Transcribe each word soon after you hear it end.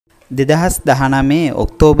2019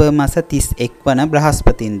 October මාස 31 වන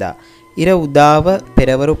බ්‍රහස්පතින්දා ඉර උදාව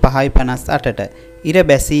පෙරවරු 5:58ට ඉර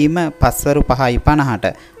බැසීම පස්වරු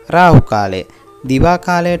 5:50ට රාහු කාලය දිවා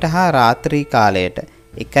කාලයට හා රාත්‍රී කාලයට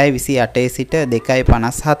 1:28 සිට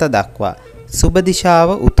 2:57 දක්වා සුබ දිශාව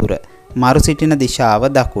උතුර මරු සිටින දිශාව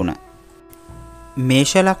දකුණ.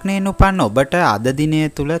 මේෂ ලග්නයෙන් උපන් ඔබට අද දිනය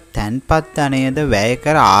තුල තැන්පත් ධනයද වැය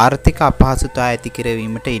කර ආර්ථික අපහසුතා ඇති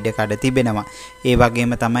කරවීමට ඉඩකඩ තිබෙනවා. ඒ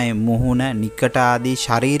වගේම තමයි මුහුණ, නිකට ආදී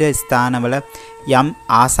ශරීර ස්ථානවල යම්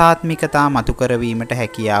ආසාත්මිකතා මතු කරවීමට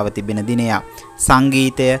හැකියාව තිබෙන දිනයක්.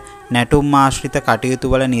 සංගීතය, නැටුම් ආශ්‍රිත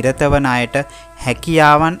කටයුතු වල නිරත වන අයට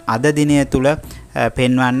හැකියාවන් අද දිනය තුල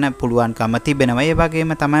පෙන්වන්න පුළුවන්කම තිබෙනවා. ඒ වගේම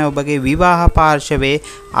තමයි ඔබගේ විවාහ පාර්ශවයේ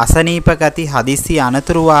අසනීප ගති, හදිසි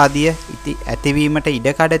අනතුරු ආදිය ඇතිවීමට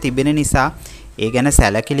ඉඩකඩ තිබෙන නිසා ඒ ගැන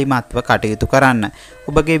සැලකිලිමත්ව කටයුතු කරන්න.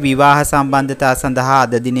 ඔබගේ විවාහ සම්බන්ධතා සඳහා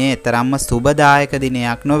අද දිනේ තරම්ම සුබදායක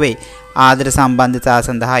දිනයක් නොවේ. ආදර සම්බන්ධතා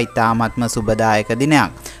සඳහා ඉතාමත්ම සුබදායක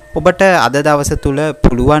දිනයක්. ඔබට අද දවස තුල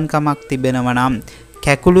පුළුවන්කමක් තිබෙනවා නම්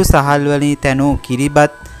කැකුළු සහල් වලින් තැනූ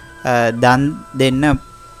කිරිබත් දන් දෙන්න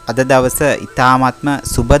අද දවස ඉතාමත්ම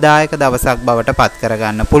සුබදායක දවසක් බවට පත්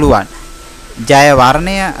කරගන්න පුළුවන්. ජය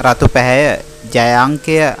වර්ණය රතු පැහැය, ජය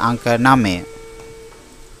අංකය අංක 9.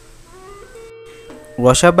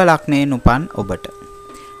 වෘෂභ ලග්නයෙන් උපන් ඔබට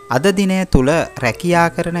අද දිනය තුල රැකියා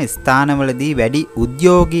කරන ස්ථානවලදී වැඩි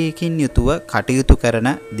උද්‍යෝගයකින් යුතුව කටයුතු කරන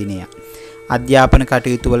දිනයක්. අධ්‍යාපන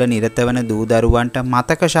කටයුතු වල නිරත වන දූ දරුවන්ට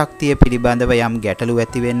මතක ශක්තිය පිළිබඳව යම් ගැටලු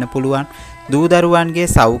ඇති වෙන්න පුළුවන්. දූ දරුවන්ගේ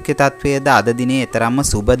සෞඛ්‍ය තත්ත්වයද අද දිනේ තරම්ම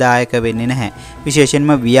සුබදායක වෙන්නේ නැහැ.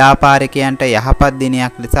 විශේෂයෙන්ම ව්‍යාපාරිකයන්ට යහපත්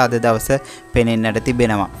දිනයක් ලෙස අද දවස පෙනෙන්නට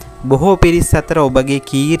තිබෙනවා. බොහෝ පිරිස් අතර ඔබගේ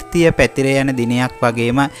කීර්තිය පැතිර යන දිනයක්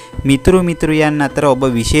වගේම මිතුරු මිතුරියන් අතර ඔබ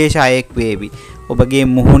විශේෂ අයෙක් වේවි. ඔබගේ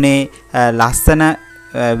මුහුණේ ලස්සන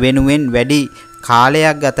වෙනුවෙන් වැඩි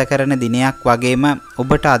කාලයක් ගත කරන දිනයක් වගේම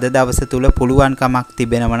ඔබට අද දවස තුල පුළුවන්කමක්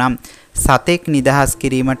තිබෙනවා නම් සතෙක් නිදහස්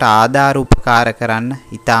කිරීමට ආධාර උපකාර කරන්න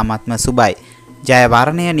ඉතාමත්ම සුබයි. ජය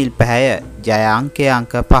වර්ණය නිල් පැහැය, ජය අංකය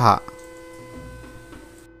අංක 5.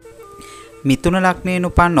 මිථුන ලග්නයෙන්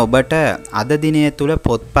උපන් ඔබට අද දිනය තුල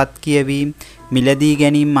පොත්පත් කියවීම, මිලදී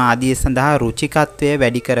ගැනීම ආදී සඳහා රුචිකත්වය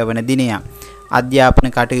වැඩි කරන දිනයක්. අධ්‍යාපන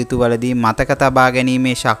කටයුතු වලදී මතක තබා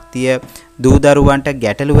ගැනීමේ ශක්තිය දූ දරුවන්ට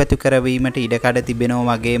ගැටලු ඇති කරවීමට ඉඩකඩ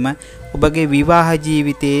තිබෙනවා වගේම ඔබගේ විවාහ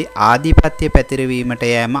ජීවිතයේ ආධිපත්‍ය පැතිරවීමට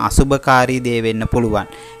යෑම අසුභකාරී දේ වෙන්න පුළුවන්.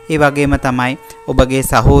 ඒ වගේම තමයි ඔබගේ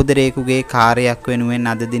සහෝදරයෙකුගේ කාර්යයක් වෙනුවෙන්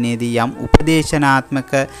අද දිනේදී යම්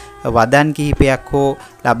උපදේශනාත්මක වදන් කිහිපයක් හෝ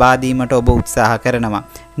ලබා දීමට ඔබ උත්සාහ කරනවා.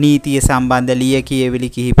 නීතිය සම්බන්ධ ලිය කියවිලි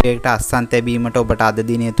කිහිපයකට අත්සන් තැබීමට ඔබට අද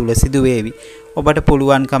දිනය තුල සිදු වේවි. ඔබට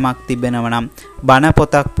පුළුවන්කමක් තිබෙනවා නම් බණ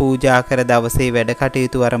පොතක් පූජා කර දවසේ වැඩ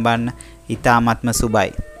කටයුතු ආරම්භන්න ඉතාමත්ම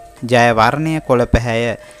සුබයි. ජය වර්ණය කොළ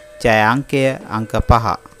පැහැය, ජය අංකය අංක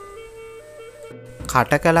 5.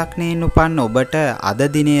 කටක ලග්නයෙන් උපන් ඔබට අද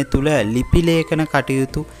දිනය තුල ලිපි ලේඛන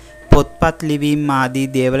කටයුතු, පොත්පත් ලිවීම ආදී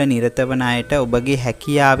දේවල් නිරත වන අයට ඔබගේ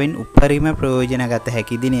හැකියාවෙන් උපරිම ප්‍රයෝජන ගත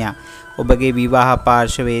හැකි දිනයක්. ඔබගේ විවාහ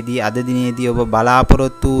පාර්ශවයේදී අද දිනේදී ඔබ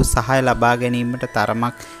බලාපොරොත්තු වූ සහාය ලබා ගැනීමට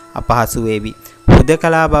තරමක් අපහසු වේවි.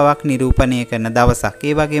 හුදකලා බවක් නිරූපණය කරන දවසක්.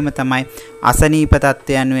 ඒ වගේම තමයි අසනීප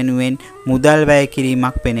තත්ත්වයන් වෙනුවෙන් මුදල් වැය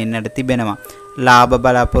කිරීමක් පෙනෙන්නට තිබෙනවා. ලාභ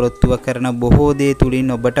බලාපොරොත්තුව කරන බොහෝ දේ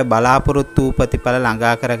තුලින් ඔබට බලාපොරොත්තු වූ ප්‍රතිඵල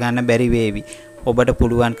ළඟා කරගන්න බැරි වේවි. ඔබට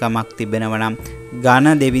පුළුවන්කමක් තිබෙනවා නම්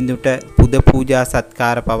ඝන දෙවිඳුට පුද පූජා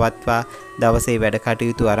සත්කාර පවත්වා දවසේ වැඩ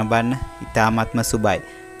කටයුතු ආරම්භන්න ඉතාමත්ම සුබයි.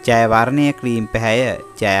 ජය වර්ණය ක්‍රීම් පැහැය,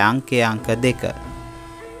 ජය අංකය අංක 2.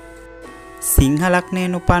 සිංහ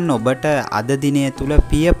ලග්නයෙන් උපන් ඔබට අද දිනය තුල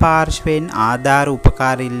පිය පාර්ශ්වයෙන් ආධාර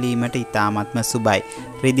උපකාර ඉල්ලීමට ඉතාමත්ම සුබයි.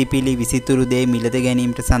 රිදිපිලි විසිතුරු දේ මිලද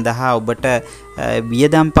ගැනීමට සඳහා ඔබට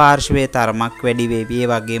වියදම් පාර්ශ්වයේ තරමක් වැඩි වේවි. ඒ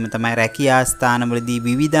වගේම තමයි රැකියා ස්ථානවලදී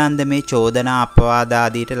විවිධ අන්දමේ චෝදනා අපවාද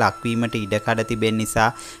ආදීට ලක්වීමට ඉඩකඩ තිබෙන නිසා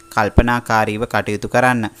කල්පනාකාරීව කටයුතු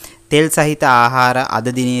කරන්න. තෙල් සහිත ආහාර අද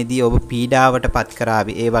දිනේදී ඔබ පීඩාවට පත්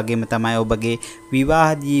කරાવી. ඒ වගේම තමයි ඔබගේ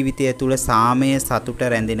විවාහ ජීවිතය තුල සාමය සතුට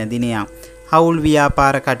රැඳෙන දිනයක්. හවුල්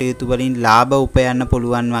ව්‍යාපාර කටයුතු වලින් ලාභ උපයන්න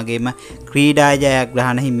පුළුවන් වගේම ක්‍රීඩා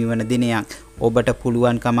ජයග්‍රහණ හිමිවන දිනයක්. ඔබට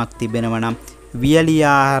පුළුවන්කමක් තිබෙනවා නම් වියලි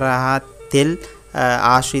ආහාර හා තෙල්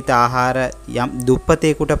ආශ්‍රිත ආහාර යම්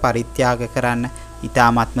දුප්පතේකට පරිත්‍යාග කරන්න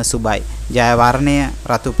ඉතාමත්ම සුබයි. ජය වර්ණය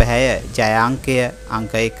රතු පැහැය, ජය අංකය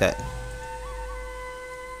අංක 1.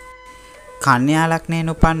 කන්‍යා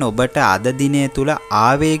ලග්නයෙන් උපන් ඔබට අද දිනය තුල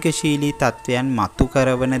ආවේගශීලී තත්වයන් මතු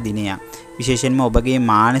කරවන දිනයක්. විශේෂයෙන්ම ඔබගේ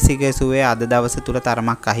මානසික සුවය අද දවස තුල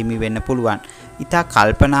තරමක් අහිමි වෙන්න පුළුවන්. ඊට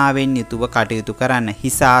කල්පනාවෙන් යුතුව කටයුතු කරන්න.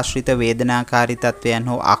 හිස ආශ්‍රිත වේදනාකාරී තත්වයන්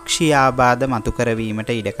හෝ අක්ෂී ආබාධ මතු කරවීමට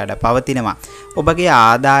ඉඩකඩ පවතිනවා. ඔබගේ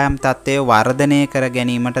ආදායම් තත්ත්වය වර්ධනය කර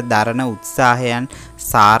ගැනීමට දරන උත්සාහයන්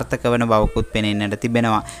සාර්ථක වන බවකුත් පෙනෙන්නට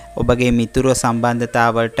තිබෙනවා. ඔබගේ මිතුරු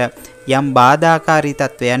සම්බන්ධතාවලට යම් බාධාකාරී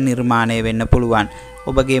තත්වයන් නිර්මාණය වෙන්න පුළුවන්.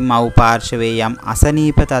 ඔබගේ මව් පාර්ශවයේ යම්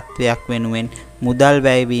අසනීප තත්වයක් වෙනුවෙන් මුදල්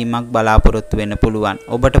වැයවීමක් බලාපොරොත්තු වෙන්න පුළුවන්.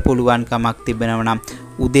 ඔබට පුළුවන් කමක් තිබෙනවා නම්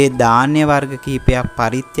උදේ ධාන්‍ය වර්ග කිහිපයක්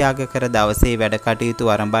පරිත්‍යාග කර දවසේ වැඩ කටයුතු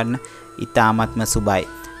ආරම්භන්න ඉතාමත්ම සුබයි.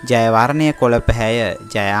 ජය වර්ණය කොළ පැහැය,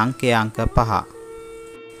 ජය අංකය අංක 5.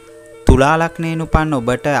 තුලා ලග්නයෙන් උපන්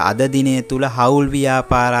ඔබට අද දිනය තුල හවුල්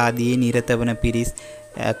ව්‍යාපාර ආදී නිරත වන පිරිස්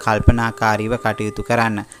කල්පනාකාරීව කටයුතු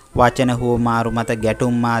කරන්න. වචන හුවමාරු මත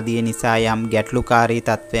ගැටුම් ආදී නිසා යම් ගැටලුකාරී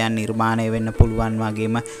තත්වයන් නිර්මාණය වෙන්න පුළුවන්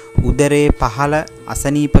වගේම උදරයේ පහළ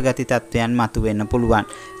අසනීප ගති තත්වයන් මතුවෙන්න පුළුවන්.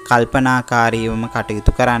 කල්පනාකාරීවම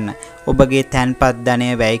කටයුතු කරන්න. ඔබගේ තැන්පත් ධනය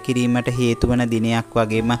වැය කිරීමට හේතු වන දිනයක්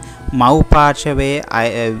වගේම මව්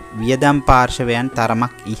පාර්ශවයේ වියදම් පාර්ශවයන්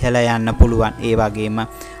තරමක් ඉහළ යන්න පුළුවන්. ඒ වගේම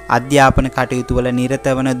අධ්‍යාපන කටයුතු වල නිරත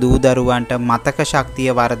වන දූ දරුවන්ට මතක ශක්තිය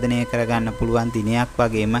වර්ධනය කරගන්න පුළුවන් දිනයක්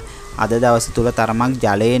වගේම අද දවස තුල තරමක්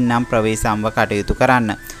ජලයෙන් නම් ප්‍රවේශම්ව කටයුතු කරන්න.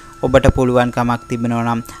 ඔබට පුළුවන් කමක් තිබෙනවා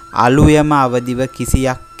නම් අලුයම අවදිව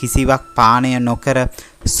කිසිවක් පානය නොකර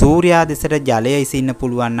සූර්යා දෙසට ජලය ඉසින්න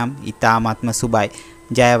පුළුවන් නම් ඊ타ත්ම සුබයි.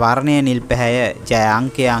 ජය වර්ණය නිල් පැහැය, ජය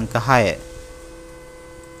අංකය අංක 6.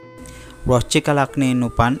 වෘශ්චික ලග්නයෙන්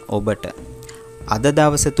උපන් ඔබට අද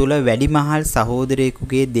දවස තුල වැඩිමහල්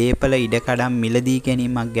සහෝදරයෙකුගේ දේපල ඉඩකඩම් මිලදී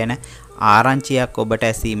ගැනීමක් ගැන ආරංචියක් ඔබට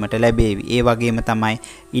ඇසීමට ලැබේවි. ඒ වගේම තමයි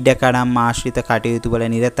ඉඩකඩම් ආශ්‍රිත කටයුතු වල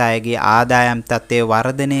නිරත අයගේ ආදායම් තත්ත්වය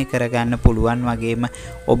වර්ධනය කරගන්න පුළුවන් වගේම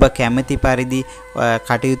ඔබ කැමැති පරිදි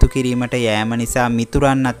කටයුතු කිරීමට යෑම නිසා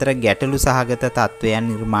මිතුරන් අතර ගැටලු සහගත තත්ත්වයන්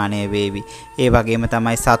නිර්මාණය වේවි. ඒ වගේම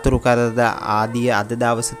තමයි සතුරු කරදර ආදී අද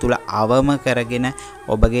දවස තුල අවම කරගෙන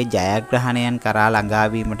ඔබගේ ජයග්‍රහණයන් කරා ළඟා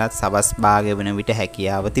වීමටත් සවස් භාගය වන විට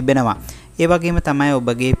හැකියාව තිබෙනවා. ඒ වගේම තමයි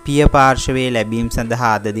ඔබගේ පිය පාර්ශවයේ ලැබීම්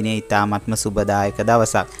සඳහා අද දිනේ ඉතාමත්ම සුබදායක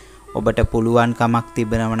දවසක්. ඔබට පුළුවන් කමක්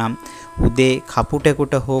තිබෙනවා නම් උදේ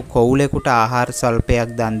කපුටෙකුට හෝ කොවුලෙකුට ආහාර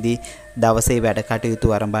ස්වල්පයක් දන් දී දවසේ වැඩ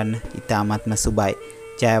කටයුතු ආරම්භන්න ඉතාමත්ම සුබයි.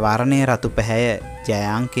 ජය වර්ණය රතු පැහැය, ජය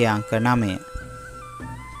අංකය අංක 9.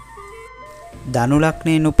 ධනු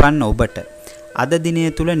ලග්නයෙන් උපන් ඔබට අද දිනය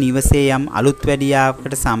තුල නිවසේ යම් අලුත්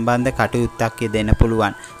වැඩියාවකට සම්බන්ධ කටයුත්තක් යෙදෙන්න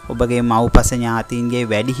පුළුවන්. ඔබගේ මව්පස ඥාතීන්ගේ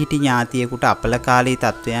වැඩිහිටි ඥාතියෙකුට අපලකාලී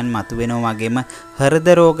තත්වයන් මතුවෙනවා වගේම හෘද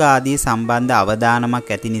රෝග ආදී සම්බන්ධ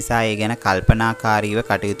අවදානමක් ඇති නිසා ඒ ගැන කල්පනාකාරීව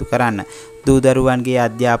කටයුතු කරන්න. දූ දරුවන්ගේ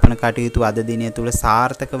අධ්‍යාපන කටයුතු අද දිනය තුල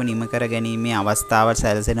සාර්ථකව නිම කර ගැනීමේ අවස්ථාවල්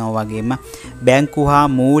සැලසෙනවා වගේම බැංකු හා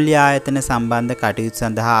මූල්‍ය ආයතන සම්බන්ධ කටයුතු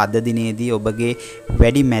සඳහා අද දිනේදී ඔබගේ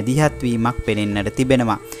වැඩි මැදිහත් වීමක් පෙනෙන්නට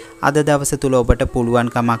තිබෙනවා. අද දවස තුල ඔබට පුළුවන්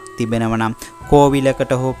කමක් තිබෙනවා නම්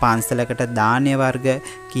කෝවිලකට හෝ පන්සලකට ධාන්‍ය වර්ග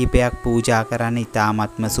කීපයක් පූජා කරන්න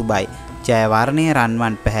ඉතාමත්ම සුබයි. ජය වර්ණය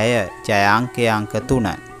රන්වන් පැහැය, ජය අංකය අංක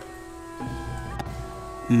 3.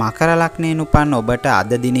 මකර ලග්නයෙන් උපන් ඔබට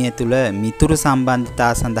අද දිනය තුල මිතුරු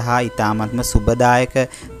සම්බන්ධතා සඳහා ඉතාමත්ම සුබදායක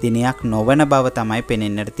දිනයක් නොවන බව තමයි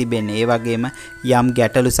පෙනෙන්නට තිබෙන්නේ. ඒ වගේම යම්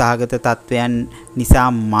ගැටලු සහගත තත්වයන් නිසා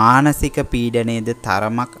මානසික පීඩනයේද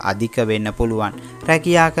තරමක් අධික වෙන්න පුළුවන්.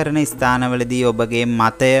 රැකියා කරන ස්ථානවලදී ඔබගේ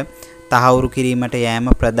මතය තහවුරු කිරීමට යෑම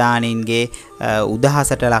ප්‍රධානීන්ගේ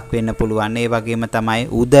උදහසට ලක් වෙන්න පුළුවන්. ඒ වගේම තමයි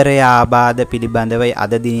උදරය ආබාධ පිළිබඳව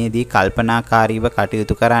අද දිනේදී කල්පනාකාරීව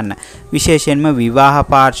කටයුතු කරන්න. විශේෂයෙන්ම විවාහ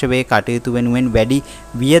පාර්ශවයේ කටයුතු වෙනුවෙන් වැඩි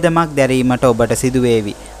වියදමක් දැරීමට ඔබට සිදු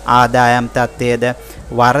වේවි. ආදායම් තත්ත්වයේද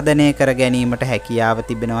වර්ධනය කර ගැනීමට හැකියාව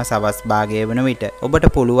තිබෙනවා සවස් භාගයේ වන විට. ඔබට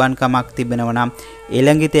පුළුවන් කමක් තිබෙනවා නම්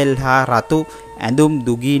එළඟි තෙල් හා රතු ඇඳුම්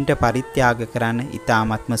දුගීන්ට පරිත්‍යාග කරන්න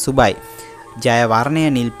ඉතාමත්ම සුබයි. ජය වර්ණය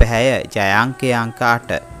නිල් පැහැය, ජය අංකය අංක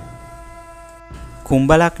 8.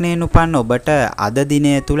 කුම්භ ලග්නයෙන් උපන් ඔබට අද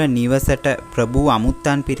දිනය තුල නිවසට ප්‍රභූ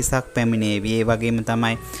අමුත්තන් පිරිසක් පැමිණේවි. ඒ වගේම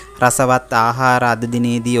තමයි රසවත් ආහාර අද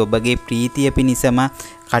දිනේදී ඔබගේ ප්‍රීතිය පිණිසම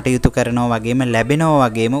කටයුතු කරනවා වගේම ලැබෙනවා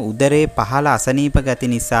වගේම උදරයේ පහළ අසනීප ගති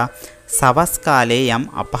නිසා සවස් කාලයේ යම්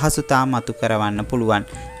අපහසුතා මතු කරවන්න පුළුවන්.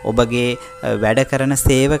 ඔබගේ වැඩ කරන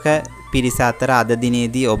සේවක පිරිස අතර අද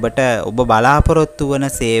දිනේදී ඔබට ඔබ බලාපොරොත්තු වන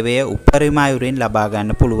සේවය උපරිම අයුරින් ලබා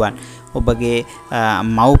ගන්න පුළුවන්. ඔබගේ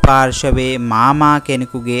මව් පාර්ශවයේ මාමා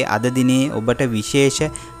කෙනෙකුගේ අද දිනේ ඔබට විශේෂ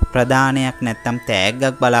ප්‍රදානයක් නැත්නම්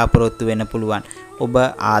තෑග්ගක් බලාපොරොත්තු වෙන්න පුළුවන්. ඔබ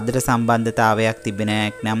ආදර සම්බන්ධතාවයක්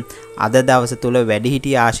තිබෙනයක් නම් අද දවස තුල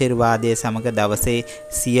වැඩිහිටි ආශිර්වාදයේ සමග දවසේ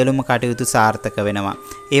සියලුම කටයුතු සාර්ථක වෙනවා.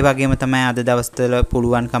 ඒ වගේම තමයි අද දවස් තුල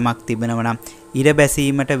පුළුවන්කමක් තිබෙනවා නම් ඉර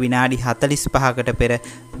බැසීමට විනාඩි 45කට පෙර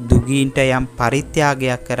දුගීන්ට යම්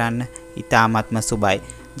පරිත්‍යාගයක් කරන්න ඊ타ත්ම සුබයි.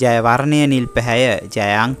 ජය වර්ණය නිල් පැහැය, ජය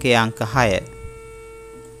අංකය අංක 6.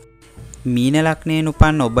 මීන ලග්නයෙන්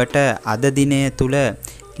උපන් ඔබට අද දිනය තුල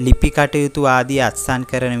ලිපි කටයුතු ආදී අත්සන්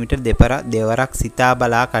කරන විට දෙවරක් සිතා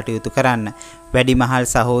බලා කටයුතු කරන්න. වැඩිමහල්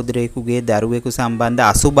සහෝදරයෙකුගේ දරුවෙකු සම්බන්ධ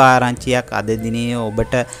අසුභ ආරංචියක් අද දිනේ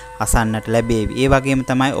ඔබට අසන්නට ලැබේවි. ඒ වගේම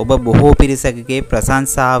තමයි ඔබ බොහෝ පිරිසකගේ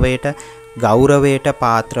ප්‍රශංසාවට ගෞරවයට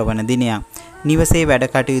පාත්‍ර වන දිනයක්. නිවසේ වැඩ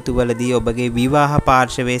කටයුතු වලදී ඔබගේ විවාහ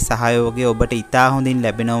පාර්ශවයේ සහයෝගය ඔබට ඉතා හොඳින්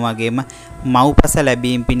ලැබෙනවා වගේම මව්පස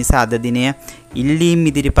ලැබීම පිණිස අද දිනය ඉල්ලීම්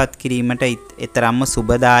ඉදිරිපත් කිරීමට එතරම්ම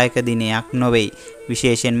සුබදායක දිනයක් නොවේ.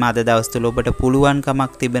 විශේෂයෙන්ම අද දවස් තුල ඔබට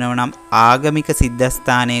පුළුවන්කමක් තිබෙනවා නම් ආගමික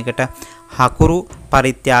සිද්ධාස්ථානයකට හකුරු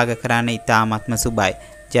පරිත්‍යාග කරන්න ඉතාමත්ම සුබයි.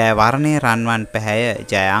 ජය වර්ණය රන්වන් පැහැය,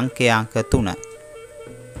 ජය අංකය අංක 3.